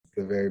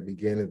the very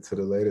beginning to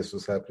the latest,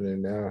 what's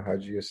happening now?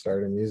 How'd you get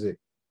started in music?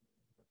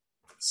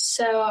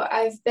 So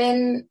I've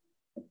been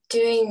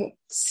doing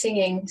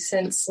singing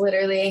since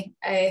literally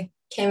I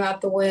came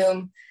out the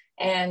womb,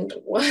 and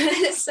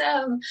was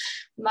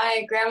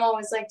my grandma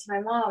was like to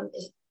my mom,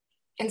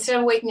 instead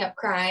of waking up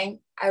crying,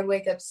 I would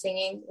wake up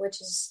singing,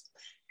 which is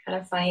kind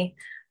of funny.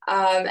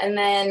 And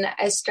then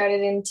I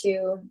started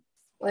into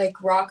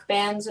like rock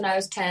bands when I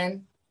was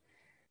 10.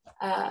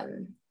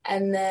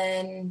 And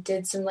then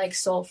did some like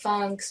soul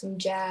funk, some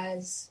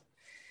jazz,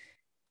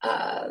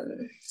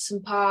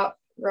 some pop,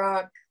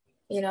 rock,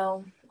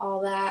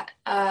 all that.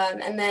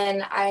 And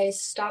then I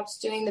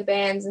stopped doing the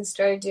bands and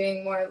started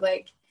doing more of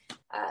like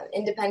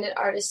independent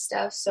artist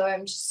stuff. So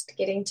I'm just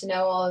getting to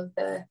know all of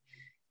the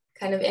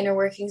kind of inner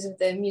workings of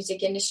the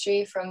music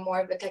industry from more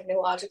of a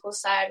technological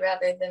side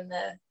rather than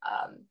the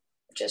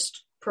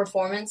just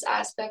performance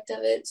aspect of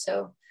it.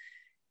 So,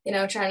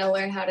 trying to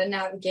learn how to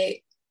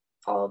navigate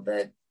all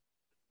the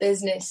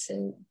business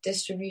and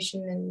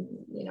distribution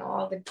and,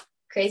 all the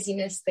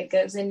craziness that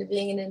goes into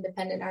being an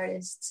independent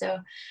artist. So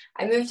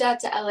I moved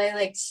out to LA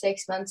like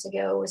 6 months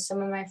ago with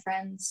some of my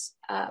friends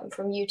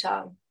from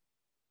Utah.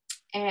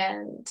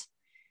 And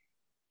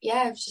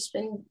yeah, I've just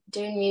been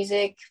doing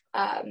music,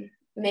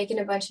 making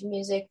a bunch of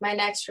music. My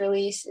next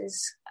release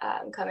is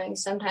coming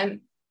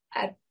sometime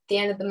at the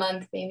end of the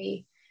month,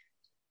 maybe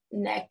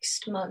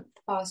next month,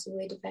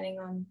 possibly, depending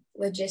on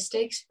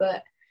logistics.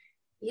 But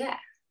yeah.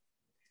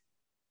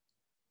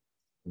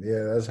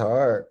 Yeah, that's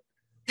hard.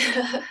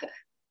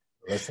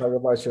 Let's talk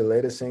about your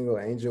latest single,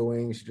 Angel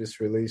Wings. You just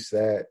released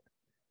that.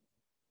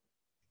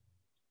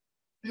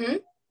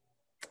 You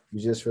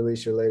just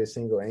released your latest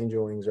single,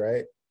 Angel Wings,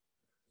 right?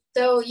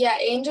 So yeah,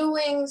 Angel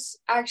Wings,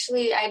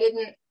 actually, I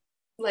didn't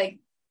like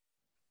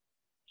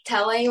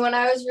tell anyone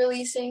I was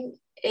releasing.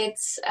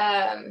 It's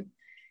a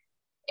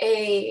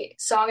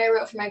song I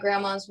wrote for my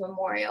grandma's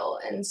memorial.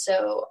 And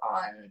so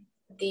on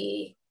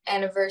the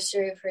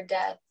anniversary of her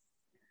death,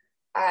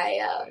 I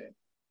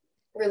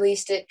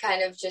released it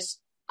kind of just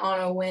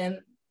on a whim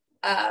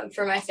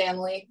for my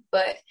family.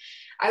 But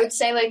I would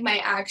say like my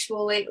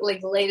actual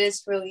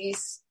latest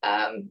release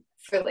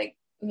for like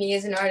me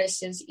as an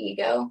artist is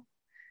Ego.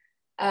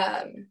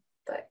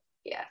 But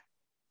yeah.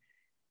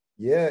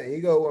 Yeah,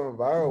 Ego went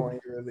viral when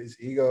you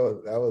released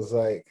Ego. That was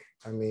like,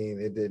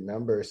 it did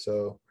numbers.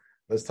 So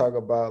let's talk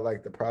about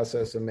like the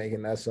process of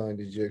making that song.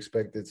 Did you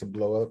expect it to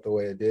blow up the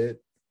way it did?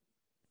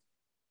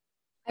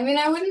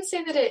 I wouldn't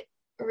say that it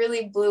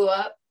really blew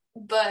up,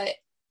 but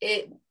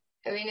it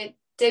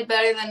did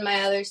better than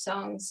my other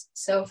songs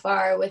so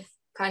far with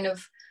kind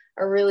of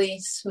a really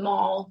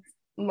small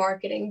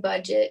marketing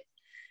budget.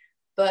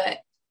 But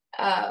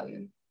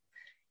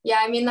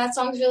yeah, that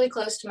song's really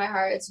close to my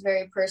heart. It's a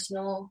very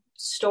personal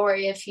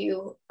story if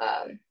you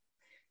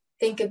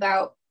think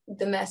about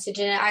the message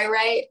in it. I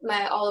write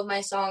all of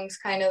my songs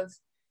kind of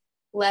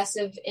less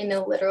of in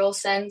a literal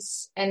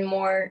sense and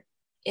more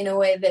in a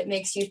way that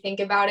makes you think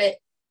about it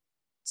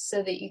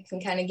so that you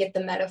can kind of get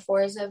the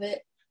metaphors of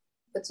it,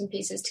 put some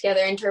pieces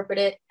together, interpret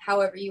it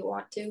however you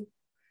want to.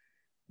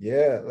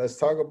 Yeah, let's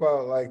talk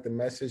about like the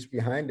message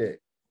behind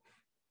it.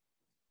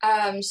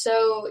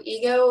 So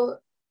Ego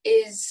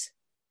is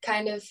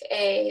kind of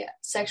a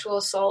sexual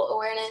assault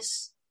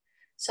awareness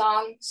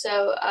song.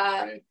 So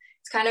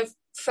it's kind of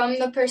from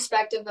the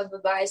perspective of a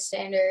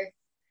bystander,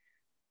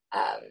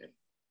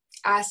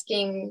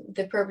 asking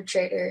the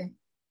perpetrator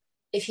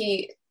if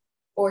he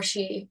or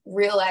she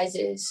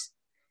realizes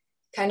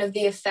kind of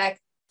the effect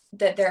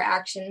that their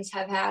actions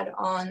have had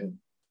on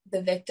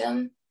the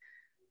victim.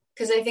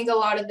 Because I think a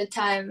lot of the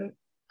time,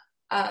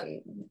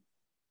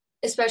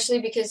 especially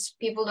because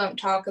people don't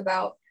talk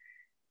about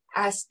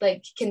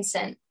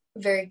consent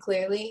very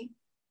clearly.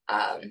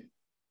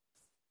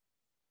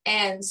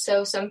 And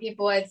so some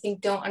people, I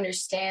think, don't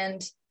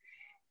understand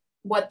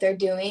what they're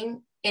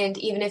doing. And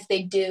even if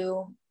they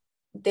do,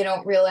 they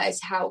don't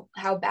realize how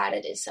bad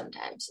it is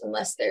sometimes,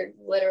 unless they're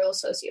literal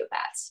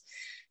sociopaths.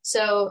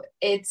 So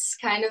it's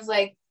kind of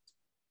like,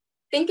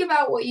 think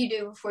about what you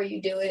do before you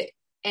do it.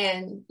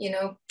 And,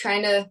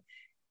 trying to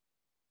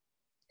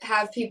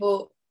have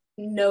people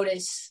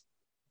notice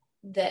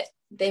that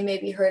they may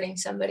be hurting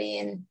somebody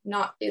and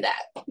not do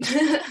that,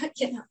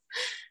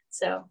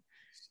 So.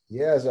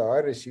 Yeah, as an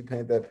artist, you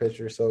paint that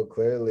picture so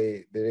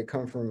clearly. Did it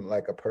come from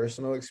like a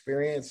personal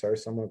experience or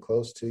someone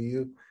close to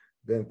you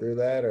been through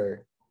that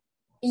or?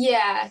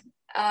 Yeah,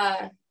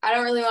 I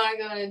don't really want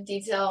to go into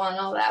detail on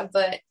all that,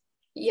 but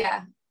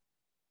yeah,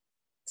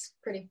 it's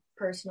pretty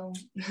personal.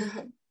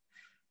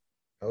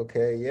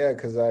 Okay, yeah,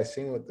 because I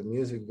seen with the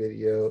music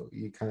video,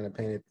 you kind of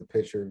painted the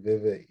picture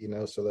vivid,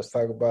 so let's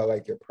talk about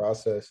like your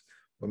process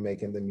with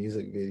making the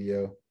music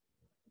video.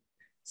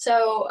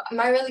 So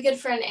my really good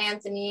friend,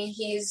 Anthony,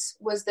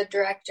 was the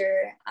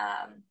director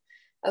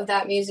of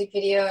that music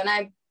video. And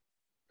I,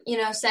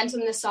 sent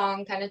him the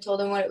song, kind of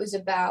told him what it was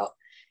about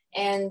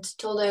and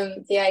told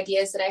him the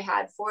ideas that I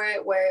had for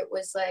it, where it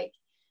was like,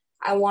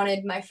 I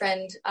wanted my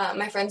friend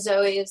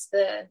Zoe is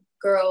the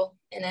girl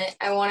in it.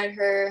 I wanted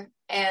her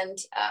and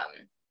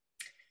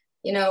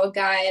you know, a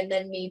guy, and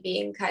then me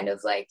being kind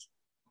of like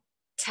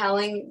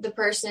telling the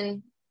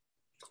person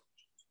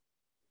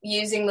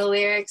using the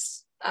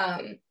lyrics.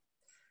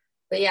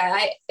 But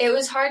yeah, it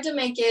was hard to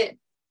make it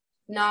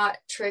not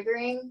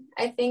triggering,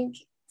 I think,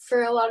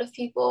 for a lot of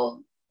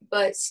people,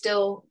 but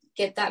still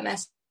get that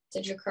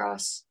message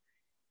across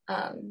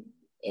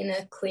in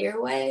a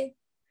clear way.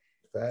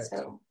 Facts.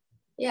 So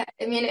yeah,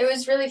 I mean, it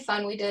was really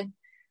fun. We did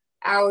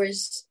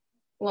hours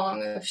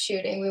long of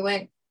shooting.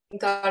 We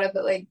got up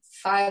at like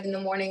 5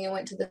 a.m. and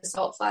went to the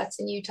Salt Flats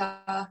in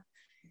Utah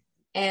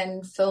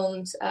and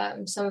filmed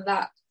some of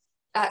that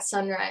at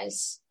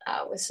sunrise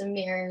with some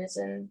mirrors,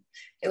 and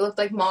it looked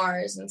like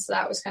Mars, and so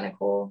that was kind of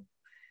cool.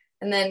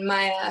 And then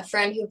my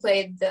friend who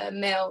played the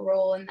male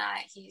role in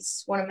that,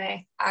 he's one of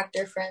my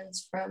actor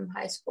friends from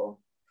high school.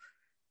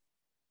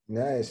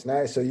 Nice.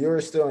 So you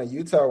were still in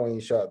Utah when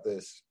you shot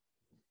this?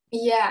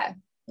 Yeah,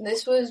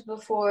 this was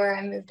before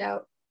I moved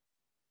out.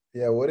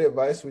 Yeah, what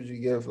advice would you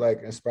give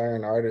like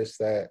aspiring artists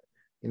that,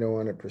 you know,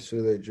 want to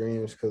pursue their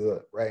dreams?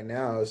 Because right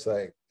now it's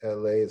like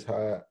LA is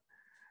hot,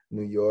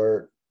 New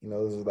York, you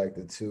know, those are like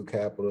the two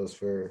capitals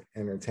for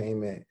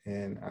entertainment.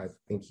 And I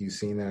think you've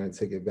seen that and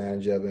took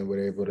advantage of it and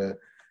were able to,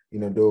 you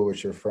know, do it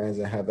with your friends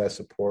and have that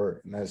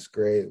support. And that's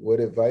great. What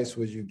advice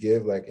would you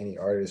give like any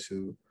artist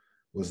who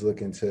was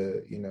looking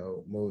to, you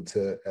know, move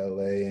to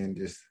LA and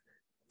just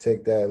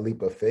take that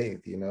leap of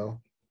faith, you know?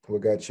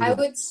 What got you I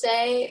to would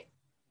say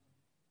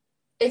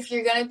if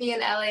you're going to be in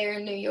LA or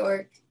New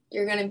York,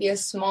 you're going to be a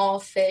small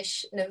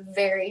fish in a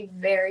very,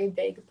 very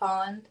big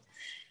pond.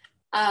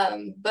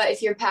 But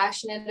if you're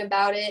passionate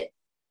about it,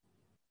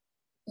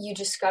 you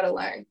just got to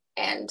learn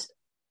and,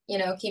 you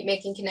know, keep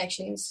making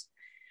connections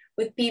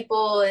with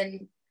people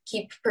and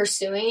keep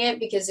pursuing it,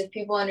 because if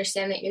people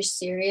understand that you're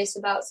serious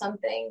about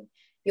something,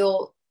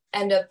 you'll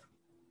end up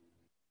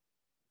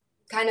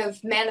kind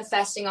of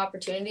manifesting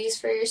opportunities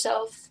for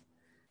yourself.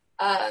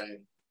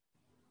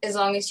 As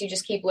long as you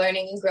just keep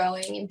learning and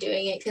growing and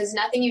doing it, because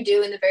nothing you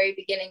do in the very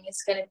beginning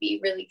is going to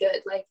be really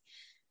good. Like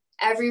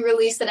every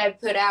release that I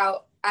put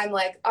out, I'm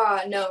like,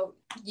 oh no,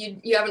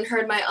 you haven't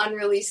heard my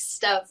unreleased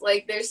stuff.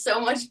 Like there's so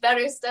much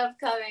better stuff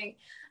coming.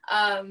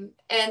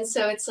 And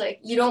so it's like,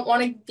 you don't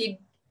want to be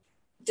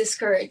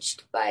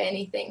discouraged by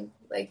anything.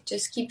 Like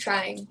just keep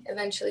trying.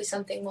 Eventually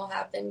something will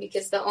happen,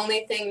 because the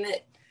only thing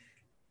that,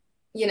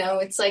 you know,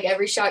 it's like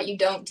every shot you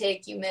don't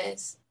take, you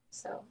miss.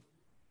 So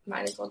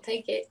might as well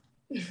take it.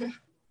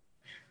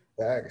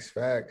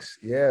 Facts.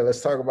 Yeah,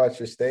 let's talk about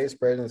your stage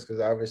presence, because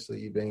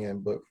obviously you've been getting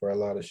booked for a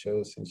lot of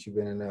shows since you've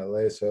been in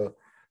LA. So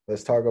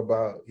let's talk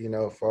about, you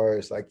know, as far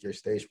as like your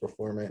stage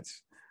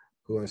performance,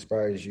 who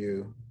inspires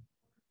you?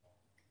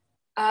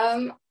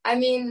 I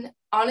mean,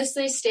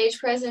 honestly, stage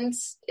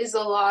presence is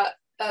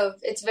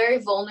it's very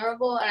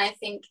vulnerable, and I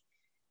think,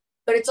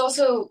 but it's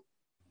also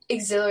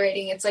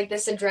exhilarating. It's like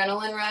this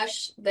adrenaline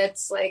rush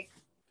that's like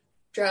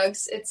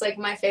drugs. It's like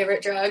my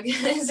favorite drug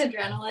is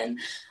adrenaline.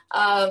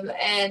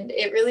 And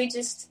it really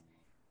just,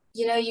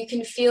 you know, you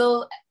can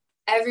feel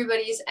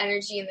everybody's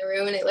energy in the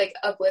room, and it like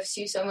uplifts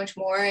you so much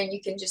more, and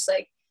you can just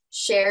like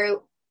share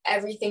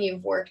everything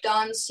you've worked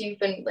on. So you've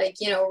been like,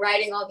 you know,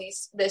 writing all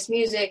this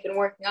music and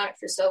working on it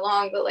for so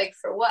long, but like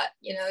for what?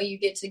 You know, you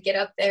get to get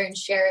up there and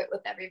share it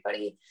with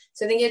everybody.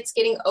 So I think it's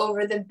getting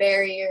over the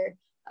barrier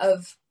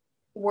of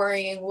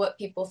worrying what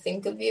people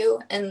think of you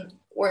and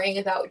worrying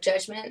about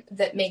judgment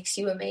that makes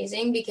you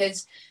amazing,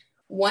 because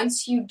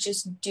once you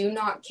just do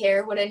not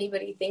care what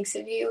anybody thinks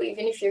of you,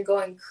 even if you're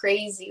going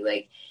crazy,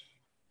 like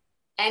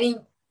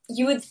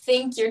you would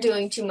think you're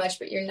doing too much,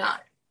 but you're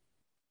not.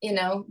 You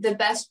know, the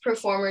best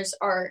performers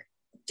are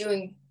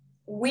doing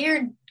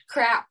weird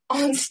crap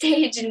on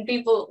stage and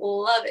people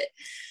love it.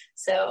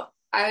 So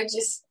I would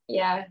just,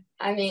 yeah,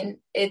 I mean,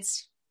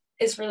 it's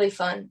really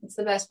fun. It's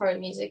the best part of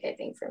music, I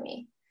think, for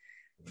me.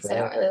 So I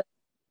don't really like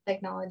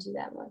technology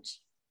that much.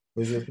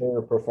 Who's your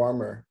favorite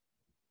performer?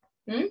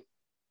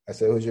 I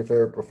said, who's your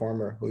favorite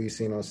performer? Who you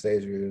seen on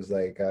stage where you was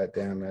like, God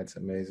damn, that's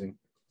amazing?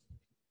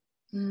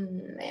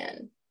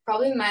 Man,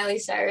 probably Miley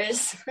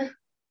Cyrus.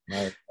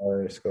 Miley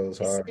Cyrus goes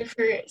hard.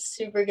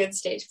 Super good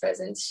stage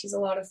presence. She's a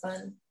lot of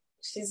fun.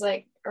 She's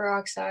like a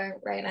rock star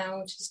right now,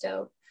 which is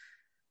dope.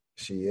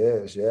 She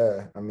is,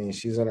 yeah. I mean,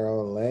 she's in her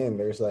own lane.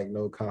 There's like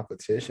no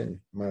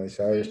competition. Miley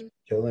Cyrus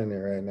killing it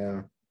right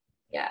now.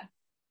 Yeah.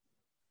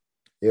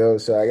 Yo,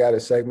 so I got a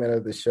segment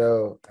of the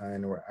show,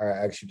 and I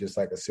actually just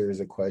like a series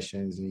of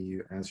questions, and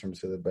you answer them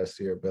to the best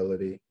of your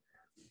ability.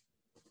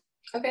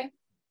 Okay.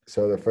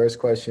 So the first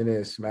question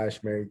is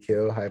smash, marry,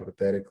 kill.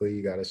 Hypothetically,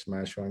 you got to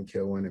smash one,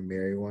 kill one, and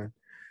marry one.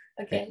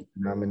 Okay. And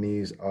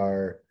nominees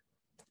are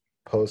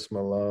Post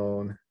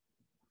Malone,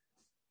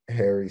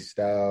 Harry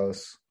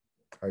Styles,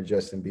 or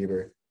Justin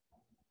Bieber.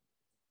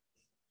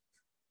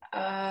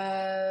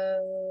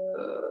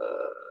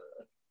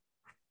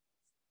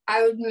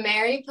 I would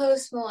marry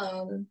Post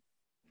Malone.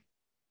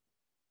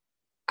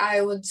 I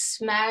would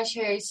smash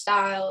Harry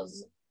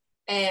Styles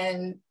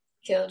and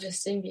kill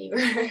Justin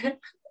Bieber.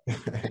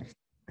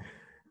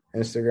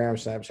 Instagram,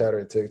 Snapchat,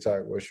 or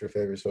TikTok, what's your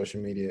favorite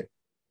social media?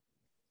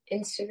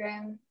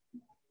 Instagram.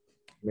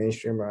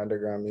 Mainstream or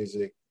underground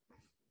music?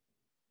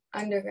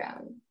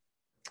 Underground.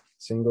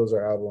 Singles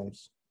or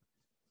albums?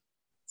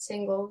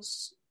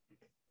 Singles.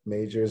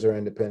 Majors or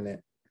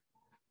independent?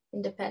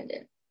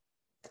 Independent.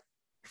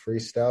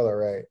 Freestyle or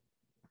right?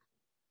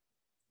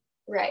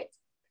 Right.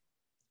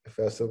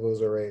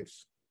 Festivals or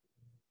raves?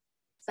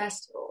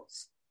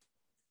 Festivals.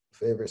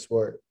 Favorite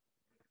sport?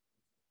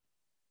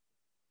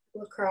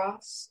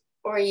 Lacrosse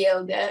or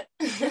yoga.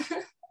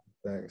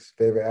 Thanks.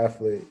 Favorite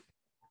athlete?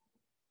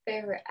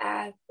 Favorite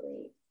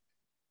athlete.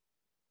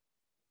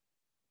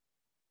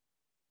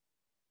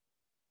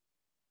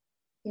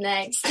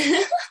 Next.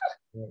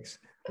 Thanks.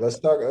 Let's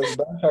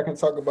backtrack and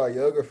talk about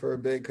yoga for a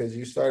bit because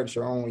you started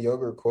your own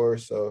yoga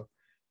course. So,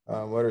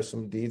 what are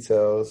some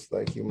details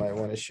like you might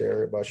want to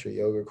share about your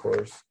yoga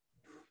course?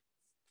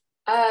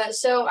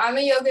 So I'm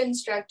a yoga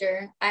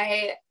instructor.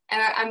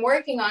 I'm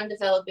working on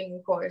developing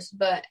a course,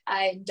 but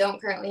I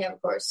don't currently have a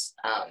course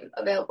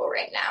available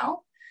right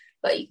now.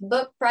 But you can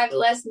book private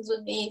lessons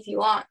with me if you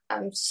want.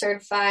 I'm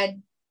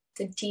certified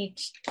to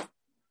teach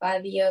by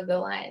the Yoga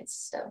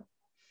Alliance. So,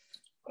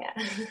 yeah.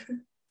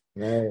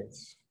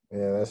 Nice.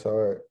 Yeah, that's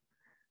hard.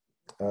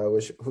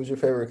 Who's your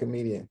favorite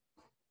comedian?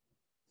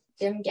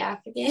 Jim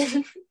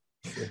Gaffigan.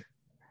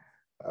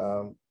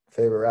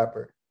 Favorite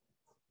rapper?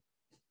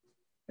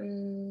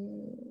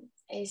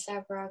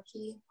 A$AP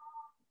Rocky.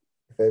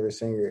 Favorite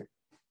singer?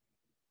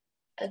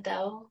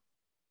 Adele.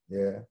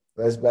 Yeah.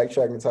 Let's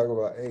backtrack and talk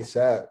about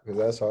A$AP because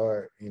that's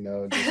hard.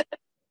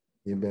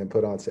 You've been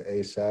put onto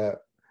A$AP.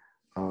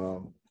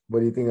 What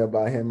do you think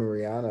about him and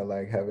Rihanna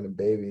like having a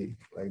baby?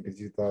 Like, did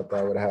you thought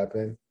that would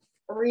happen?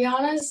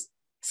 Rihanna's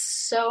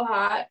so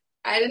hot.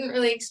 I didn't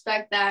really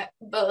expect that,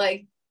 but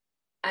like,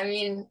 I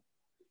mean,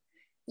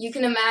 you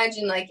can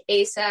imagine like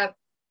A$AP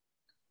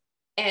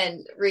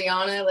and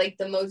Rihanna, like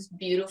the most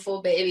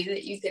beautiful baby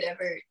that you could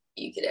ever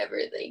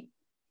like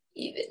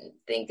even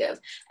think of,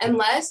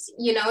 unless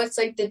it's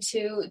like the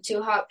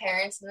two hot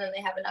parents and then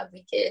they have an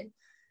ugly kid.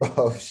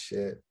 Oh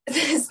shit.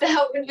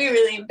 That would be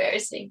really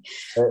embarrassing,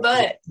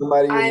 but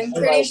I'm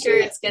pretty sure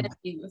it's gonna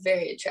be a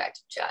very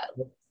attractive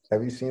child.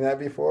 Have you seen that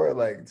before?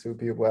 Like two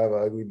people have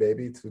an ugly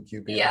baby, two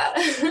cute people. Yeah.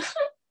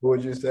 Who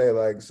would you say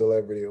like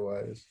celebrity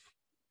wise?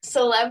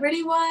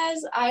 Celebrity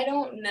wise, I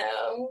don't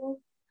know.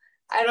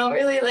 I don't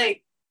really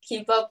like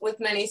keep up with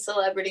many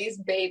celebrities'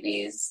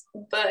 babies,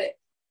 but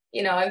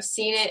I've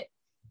seen it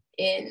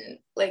in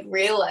like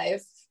real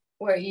life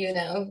where you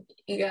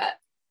got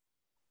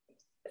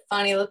a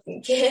funny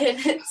looking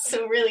kid and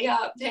some really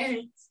hot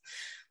parents.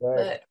 Right.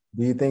 But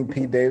do you think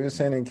Pete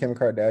Davidson and Kim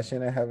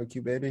Kardashian have a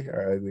cute baby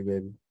or ugly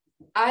baby?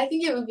 I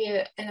think it would be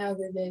an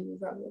ugly baby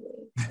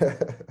probably.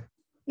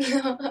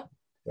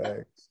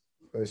 Thanks.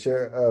 What's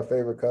your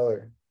favorite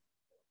color?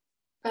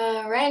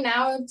 Right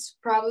now it's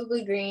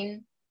probably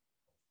green.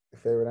 Your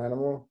favorite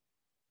animal?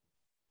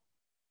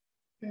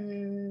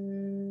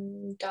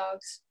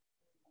 Dogs.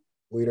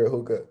 Weed or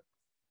hookah?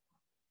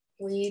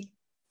 Weed.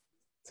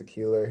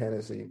 Tequila or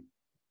Hennessy?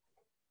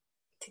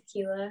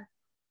 Tequila.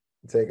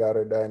 Take out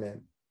or dine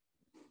in?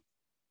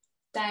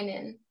 Dine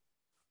in.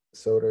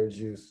 Soda or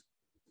juice?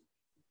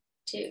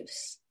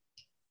 Juice.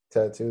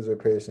 Tattoos or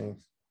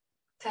piercings?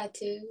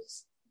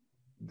 Tattoos.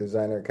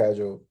 Designer or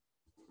casual?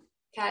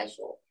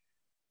 Casual.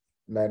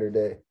 Night or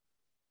day?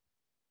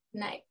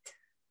 Night.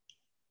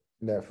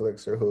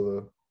 Netflix or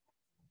Hulu?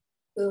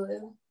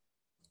 Hulu.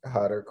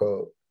 Hot or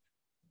cold?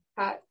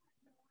 Hot.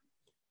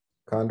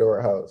 Condo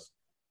or house?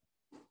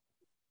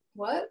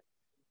 What?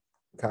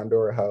 Condo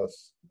or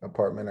house?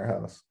 Apartment or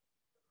house?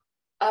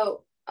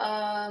 Oh,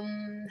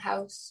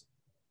 house.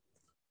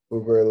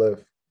 Uber or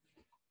Lyft?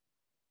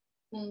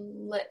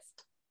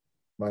 Lyft.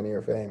 Money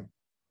or fame?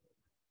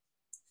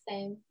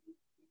 Fame.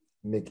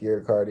 Nicki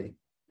or Cardi?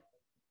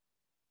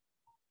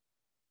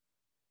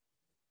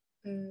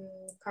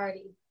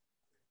 Cardi.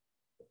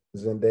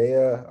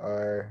 Zendaya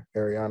or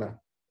Ariana?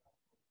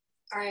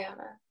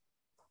 Ariana.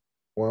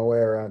 One way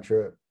or round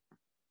trip?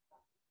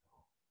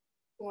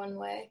 One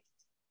way.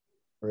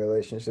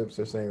 Relationships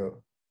or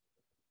single?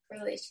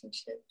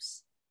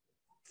 Relationships.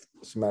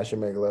 Smash or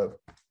make love?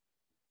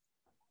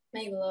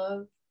 Make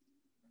love.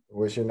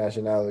 What's your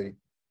nationality?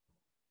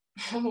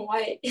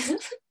 White.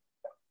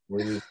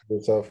 Where do you see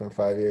yourself in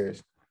 5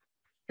 years?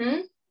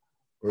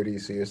 Where do you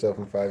see yourself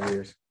in 5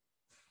 years?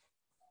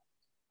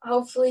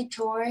 Hopefully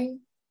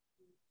touring.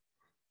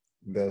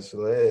 That's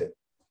lit.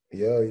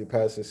 Yo, you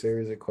passed a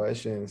series of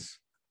questions.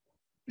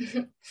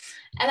 And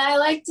I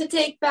like to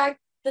take back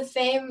the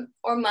fame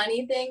or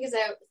money thing because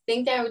I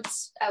think I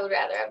would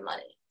rather have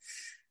money.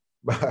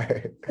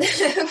 Bye.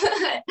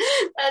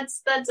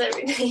 That's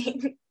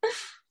everything.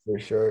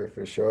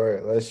 For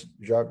sure. Let's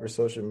drop your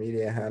social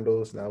media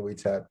handles. Now we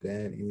tapped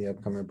in. Any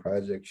upcoming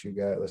projects you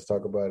got? Let's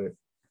talk about it.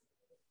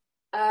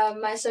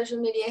 My social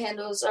media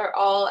handles are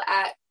all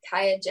at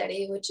Kaia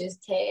Jette, which is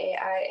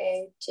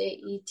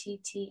KAIAJETTE.